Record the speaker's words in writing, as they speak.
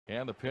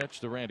And the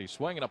pitch to Randy.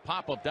 Swinging a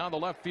pop-up down the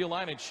left field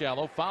line in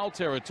shallow. Foul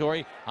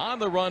territory. On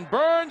the run.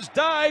 Burns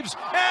dives.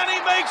 And he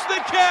makes the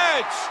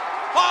catch.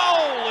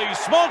 Holy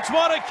smokes,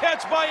 what a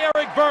catch by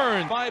Eric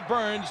Burns. By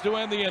Burns to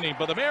end the inning.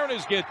 But the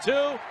Mariners get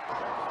two.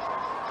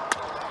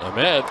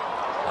 Ahmed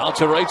out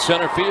to right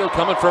center field.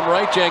 Coming from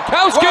right.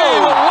 Jankowski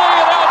will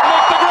lay it out and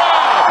make the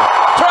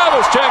grab.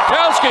 Travis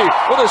Jankowski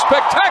with a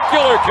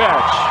spectacular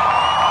catch.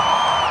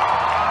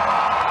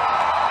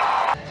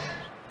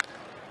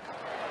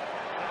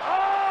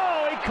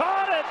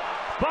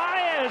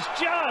 Baez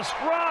just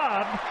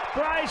robbed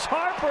Bryce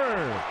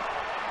Harper.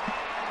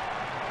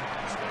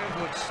 Stan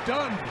looks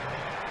stunned.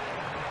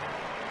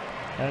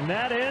 And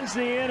that ends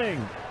the inning.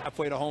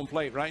 Halfway to home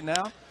plate right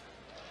now.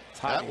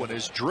 That one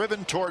is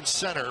driven towards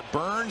center.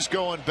 Burns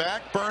going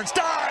back. Burns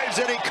dives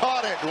and he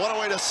caught it. What a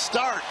way to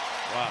start.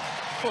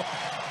 Wow.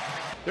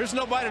 There's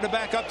nobody to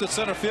back up to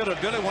center fielder.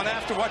 Billy went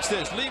after. Watch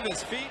this. Leave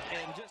his feet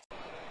and just.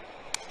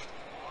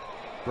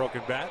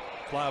 Broken bat.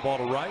 Fly ball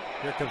to right.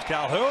 Here comes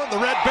Calhoun. The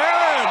Red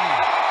Baron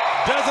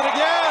does it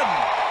again.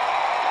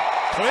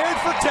 Cleared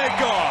for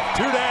takeoff.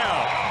 2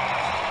 down.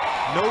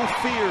 No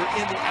fear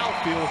in the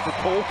outfield for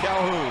Cole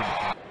Calhoun.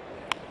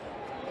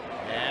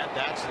 And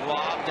that's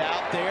lobbed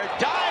out there.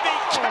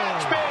 Diving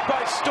catch made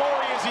by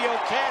Story. Is he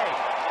okay?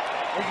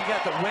 He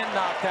got the wind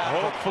knocked out.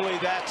 Hopefully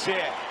that's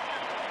it.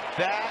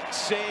 That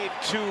saved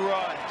 2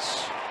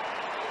 runs.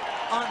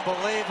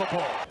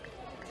 Unbelievable.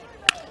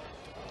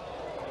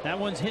 That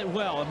one's hit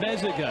well.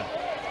 Meziga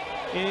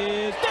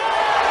is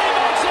down. He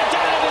makes a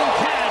diving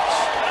catch.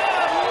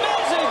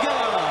 Meziga.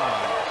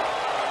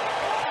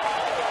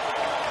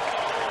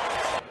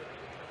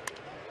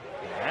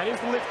 That is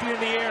lifted in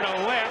the air to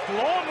left.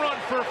 Long run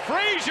for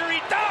Frazier. He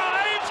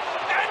dives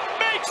and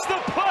makes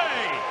the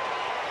play.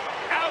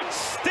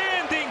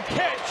 Outstanding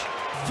catch.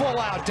 Full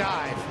out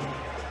dive.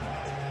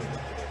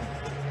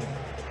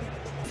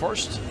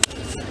 First.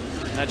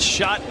 That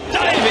shot.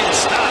 Diving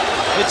stop.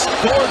 It's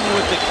Gordon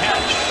with the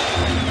catch.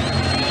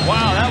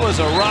 Wow, that was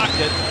a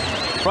rocket.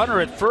 Runner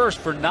at first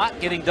for not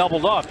getting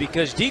doubled off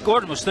because D.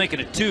 Gordon was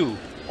thinking it 2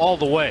 all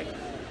the way.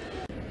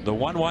 The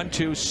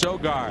 1-1-2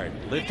 Sogard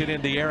lifted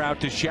in the air out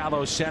to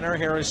shallow center.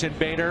 Harrison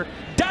Bader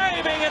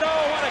diving and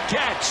oh, what a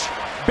catch!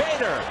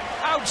 Bader,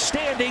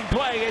 outstanding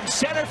play in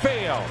center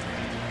field.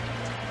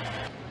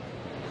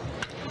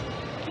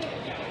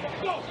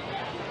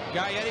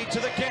 Gaetti to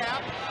the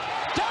gap.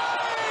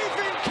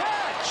 Diving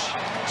catch!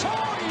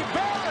 Tony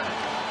Barron!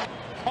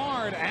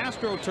 Hard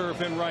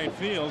AstroTurf in right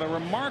field. A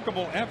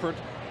remarkable effort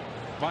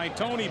by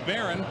Tony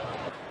Barron.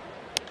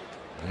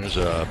 There's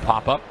a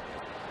pop-up.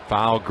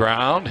 Foul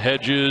ground.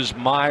 Hedges,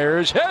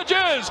 Myers.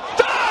 Hedges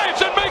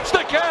dives and makes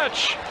the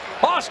catch.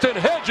 Austin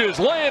Hedges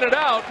laying it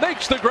out,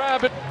 makes the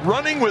grab.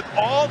 Running with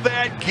all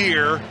that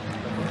gear.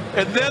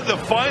 And then the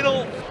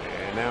final.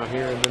 And now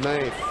here in the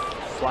 9th.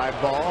 Fly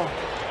ball.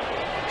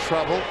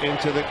 Trouble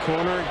into the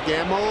corner.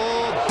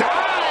 Gamble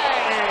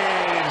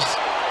dives.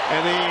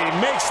 And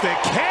he makes the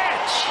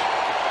catch.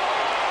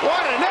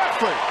 What an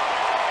effort.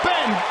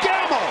 Ben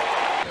Gamble.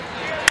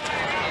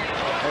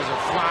 There's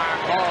a fly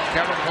ball.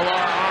 Kevin Pillar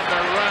on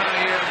the run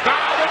here.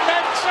 Garvin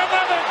makes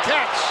another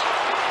catch.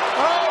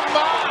 Oh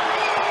my!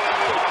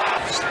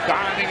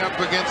 Starting up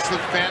against the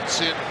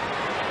fence in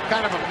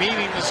kind of a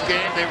meaningless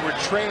game. They were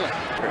trailing.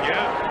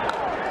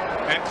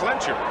 Yeah. And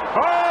clincher.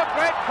 Oh,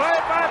 great play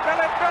by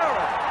Billy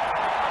Doran.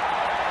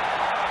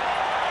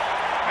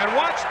 And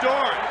watch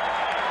Doran.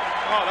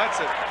 Oh, that's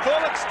a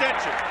full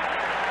extension.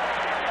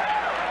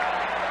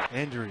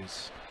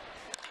 Injuries.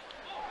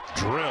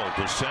 Drilled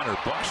to center.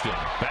 Buxton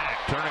back,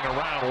 turning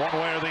around one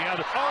way or the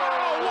other.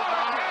 Oh,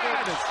 what a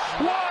catch!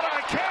 What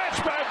a catch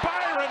by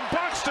Byron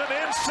Buxton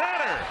in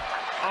center.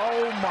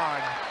 Oh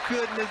my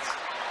goodness.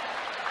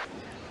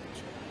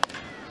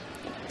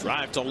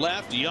 Drive to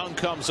left. Young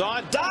comes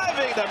on.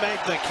 Diving to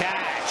make the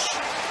catch.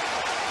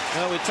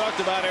 Well, we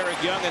talked about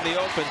Eric Young in the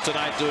open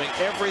tonight doing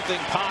everything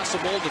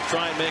possible to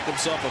try and make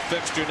himself a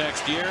fixture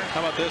next year.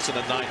 How about this in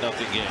a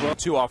 9-0 game?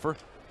 2 offer.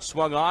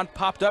 Swung on,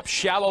 popped up,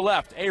 shallow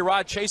left.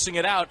 A-Rod chasing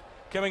it out.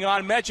 Coming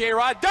on, Metch.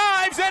 A-Rod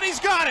dives, and he's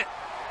got it.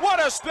 What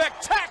a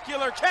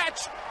spectacular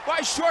catch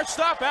by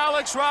shortstop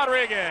Alex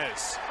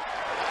Rodriguez.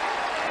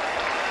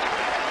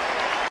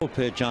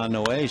 Pitch on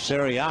the way.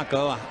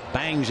 Siriaco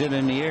bangs it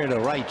in the air to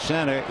right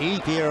center.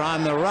 Ethier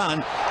on the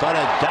run, but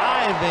a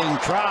diving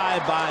try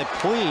by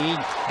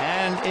Puig,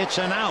 and it's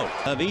an out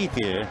of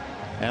Ethier.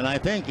 And I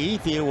think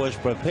Ethier was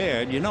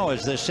prepared, you know,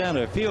 as the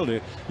center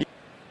fielder.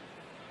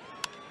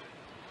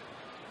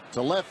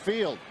 To left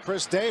field.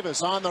 Chris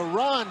Davis on the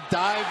run.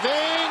 Diving.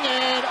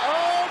 And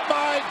oh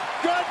my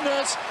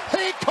goodness.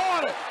 He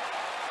caught it.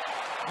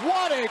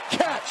 What a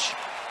catch.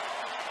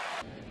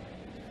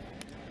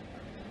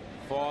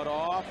 Fought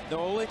off.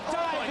 Nolan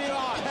diving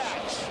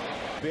catch.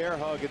 Bear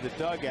hug in the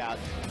dugout.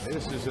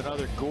 This is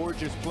another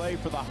gorgeous play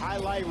for the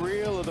highlight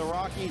reel of the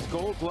Rockies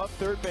Gold Glove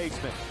third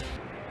baseman.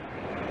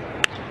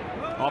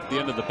 Off the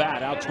end of the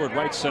bat, out toward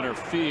right center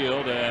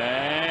field,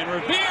 and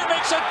Revere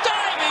makes a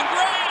diving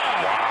grab.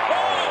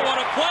 Oh, what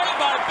a play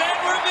by Ben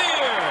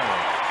Revere.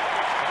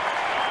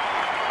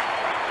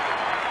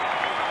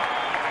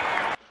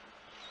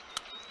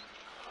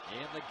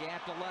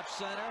 Gap to left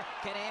center.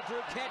 Can Andrew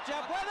catch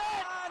up with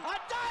it? A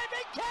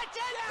diving catch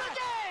ends the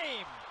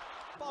game!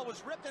 Ball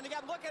was ripped in the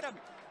gap. Look at him.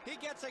 He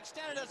gets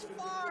extended as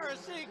far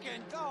as he can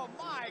go.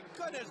 My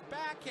goodness,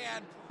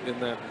 backhand. In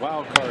that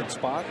wild card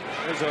spot.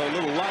 There's a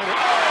little line.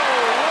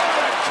 Oh, what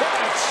a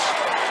catch!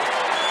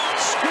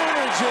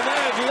 Scooter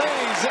Jeanette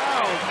lays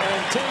out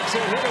and takes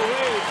a hit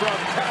away from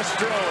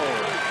Castro.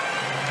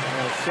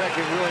 And a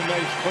second really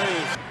nice play.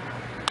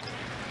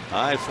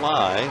 High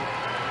fly.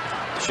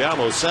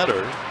 Shallow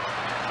center.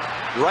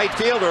 Right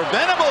fielder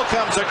Venable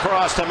comes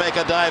across to make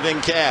a diving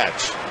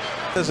catch.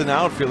 As an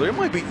outfielder, it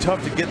might be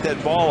tough to get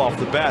that ball off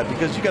the bat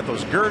because you got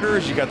those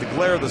girders, you got the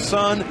glare of the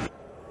sun.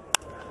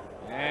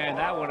 And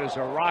that one is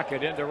a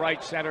rocket into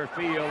right center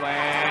field,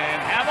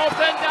 and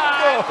Hamilton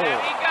dives, and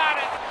he got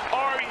it.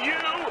 Are you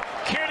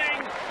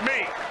kidding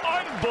me?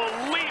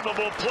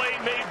 Unbelievable play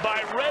made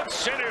by Red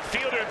center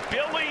fielder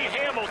Billy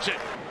Hamilton.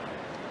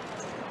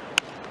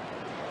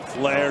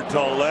 Flare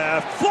to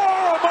left.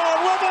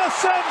 Florimon with a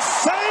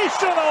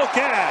sensational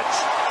catch.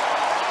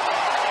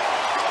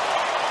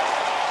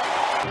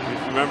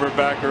 Remember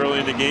back early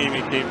in the game,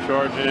 he came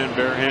charging in,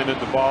 barehanded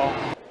the ball.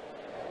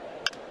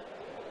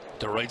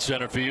 To right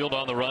center field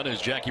on the run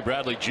is Jackie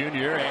Bradley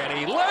Jr. and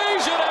he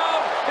lays it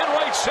out in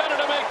right center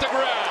to make the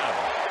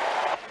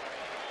grab.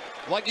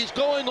 Like he's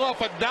going off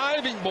a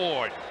diving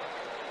board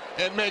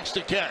and makes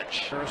the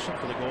catch. Harrison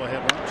for the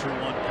go-ahead run,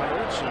 2-1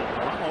 Pirates, and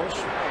Ramos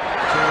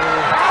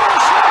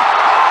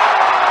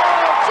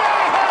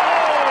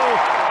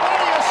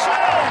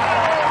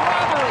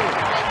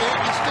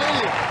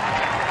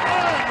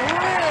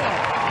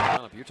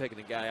You're taking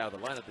a guy out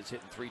of the lineup that's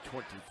hitting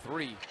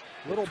 323.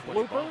 Little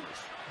blooper.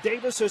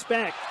 Davis is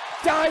back.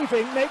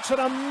 Diving, makes an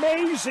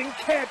amazing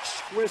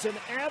catch. Was an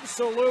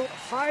absolute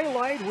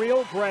highlight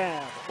reel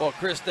grab. Well,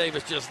 Chris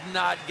Davis just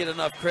not get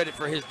enough credit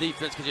for his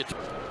defense because you.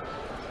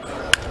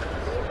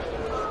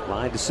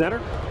 Line to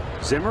center.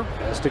 Zimmer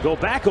has to go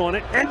back on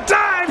it and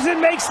dives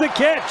and makes the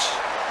catch.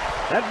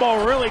 That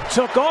ball really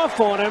took off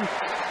on him,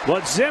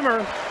 but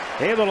Zimmer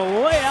able to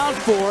lay out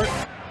for it.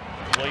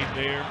 Played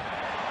there.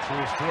 14,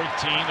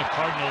 a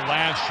Cardinal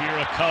last year,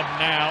 a Cub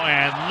now,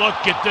 and look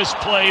at this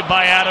play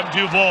by Adam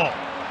Duvall,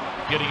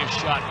 getting a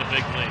shot in the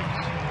big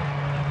leagues.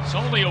 It's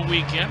only a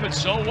weekend, but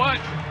so what?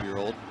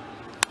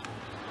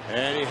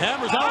 And he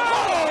hammers out.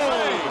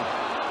 Oh!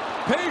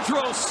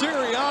 Pedro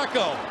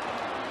Siriaco.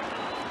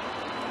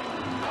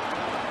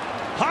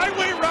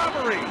 Highway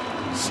robbery.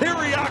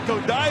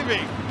 Siriaco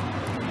diving.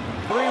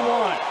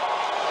 3-1.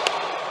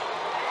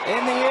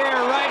 In the air,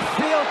 right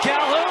field,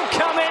 Calhoun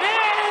coming in.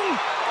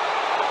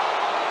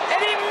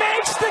 And he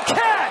makes the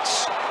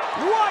catch!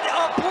 What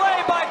a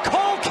play by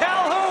Cole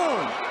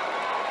Calhoun!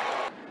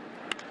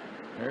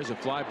 There's a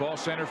fly ball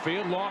center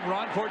field, long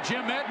run for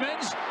Jim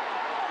Edmonds.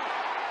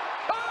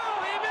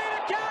 Oh, he made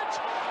a catch!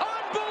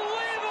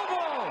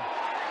 Unbelievable!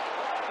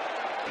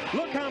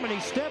 Look how many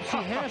steps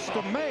he has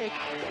to make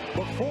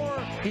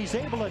before he's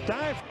able to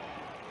dive.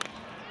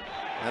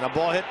 And a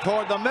ball hit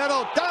toward the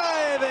middle.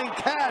 Diving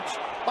catch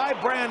by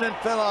Brandon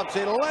Phillips.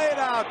 He laid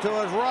out to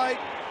his right.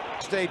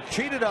 Stayed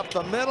cheated up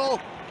the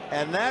middle.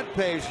 And that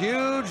pays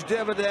huge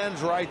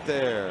dividends right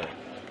there.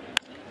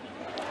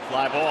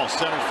 Fly ball,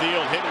 center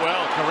field, hit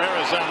well.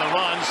 Carrera's on the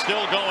run,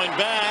 still going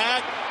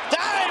back.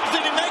 Dives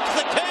and he makes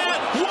the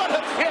catch. What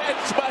a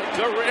catch by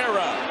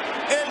Carrera.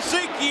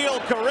 Ezequiel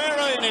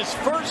Carrera in his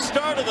first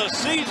start of the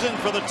season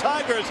for the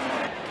Tigers.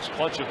 His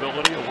clutch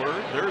ability, a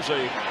word. There's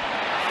a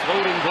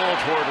floating ball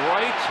toward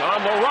right.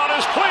 On the run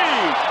is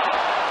Puig.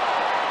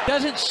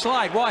 Doesn't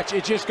slide. Watch,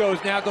 it just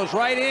goes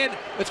right in.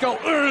 Let's go.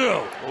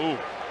 Ooh.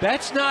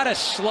 That's not a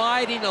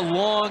sliding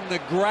along the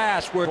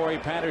grass where Corey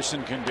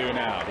Patterson can do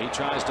now. He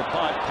tries to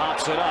punt,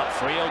 pops it up.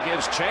 Friel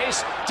gives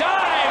chase,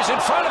 dives in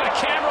front of the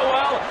camera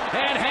well,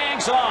 and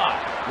hangs on.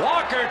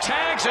 Walker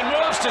tags and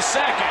moves to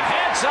second.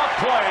 Heads up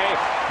play,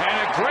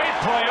 and a great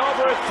play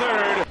over at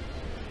third.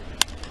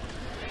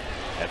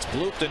 That's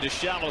blooped into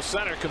shallow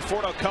center.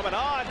 Conforto coming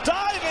on,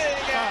 diving,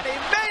 and he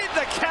made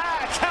the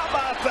catch. How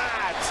about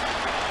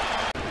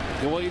that?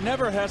 Well, he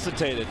never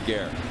hesitated,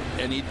 Garrett,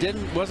 and he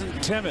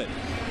wasn't timid.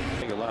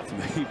 Left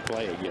me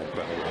play again,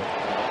 by the way.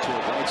 To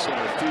right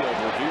center field,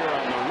 Revere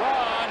on the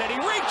run, and he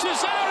reaches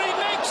out and he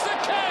makes the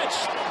catch.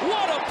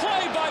 What a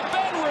play by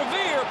Ben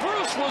Revere.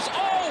 Bruce was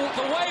all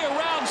the way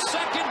around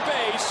second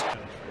base.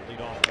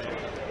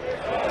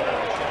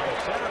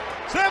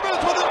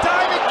 Simmons with a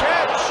diving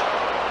catch.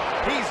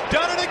 He's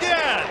done it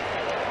again.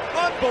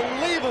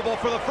 Unbelievable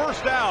for the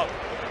first out.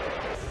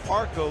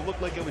 Arco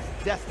looked like it was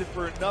destined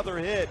for another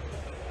hit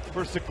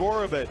for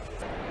Segorabit.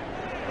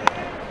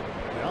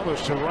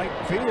 Elvis to right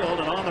field,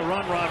 and on the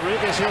run,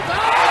 Rodriguez hits.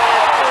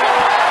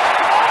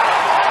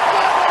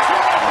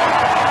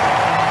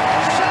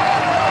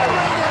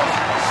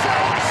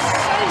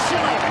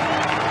 Sensational!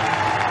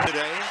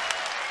 Today,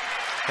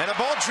 and a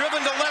ball driven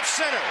to left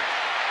center.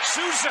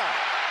 Souza.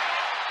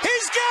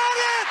 He's got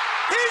it!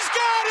 He's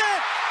got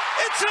it!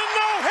 It's a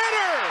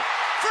no-hitter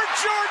for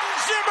Jordan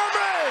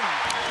Zimmerman!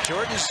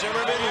 Jordan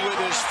Zimmerman with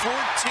his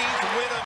 14th